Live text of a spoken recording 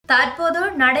தற்போது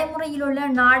நடைமுறையில் உள்ள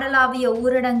நாடளாவிய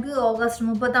ஊரடங்கு ஆகஸ்ட்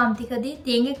 30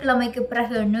 திங்கட்கிழமைக்கு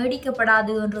பிறகு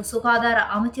நீடிக்கப்படாது என்று சுகாதார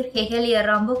அமைச்சர் கெஹலிய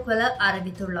ரம்புக்வெல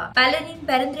அறிவித்துள்ளார். பலரின்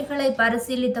பரிந்துரைகளை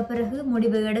பரிசீலித்த பிறகு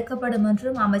முடிவு எடுக்கப்படும்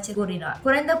என்றும் அமைச்சர் கூறினார்.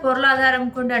 குறைந்த பொருளாதாரம்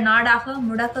கொண்ட நாடாக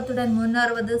முடக்கத்துடன்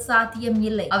முன்னேறுவது சாத்தியம்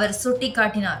இல்லை அவர்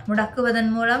சுட்டிக்காட்டினார்.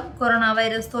 முடக்குவதன் மூலம் கொரோனா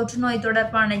வைரஸ் தொற்று நோய்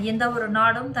தொடர்பான எந்த ஒரு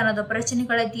நாடும் தனது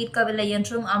பிரச்சினைகளை தீர்க்கவில்லை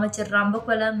என்றும் அமைச்சர்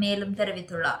ரம்புக்வெல மேலும்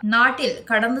தெரிவித்துள்ளார். நாட்டில்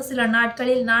கடந்த சில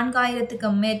நாட்களில்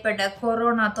 4000க்கும் மேற்பட்ட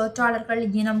கொரோனா தொற்றாளர்கள்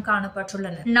இனம்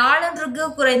காணப்பட்டுள்ளனர். நாளொன்றுக்கு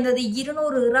குறைந்தது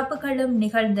 200 இறப்புகளும்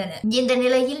நிகழ்ந்தன. இந்த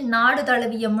நிலையில் நாடு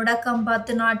தழுவிய முடக்கம்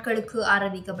 10 நாட்களுக்கு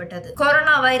அறிவிக்கப்பட்டது.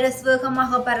 கொரோனா வைரஸ்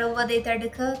வேகமாக பரவுவதை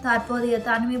தடுக்க தற்போதைய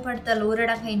தனிமைப்படுத்தல்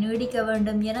ஊரடங்கை நீடிக்க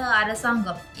வேண்டும் என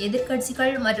அரசாங்கம்,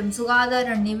 எதிர்க்கட்சிகள் மற்றும்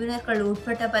சுகாதார நிபுணர்கள்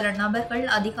உட்பட்ட பல நபர்கள்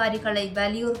அதிகாரிகளை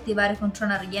வலியுறுத்தி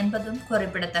வருகின்றனர் என்பதும்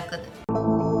குறிப்பிடத்தக்கது.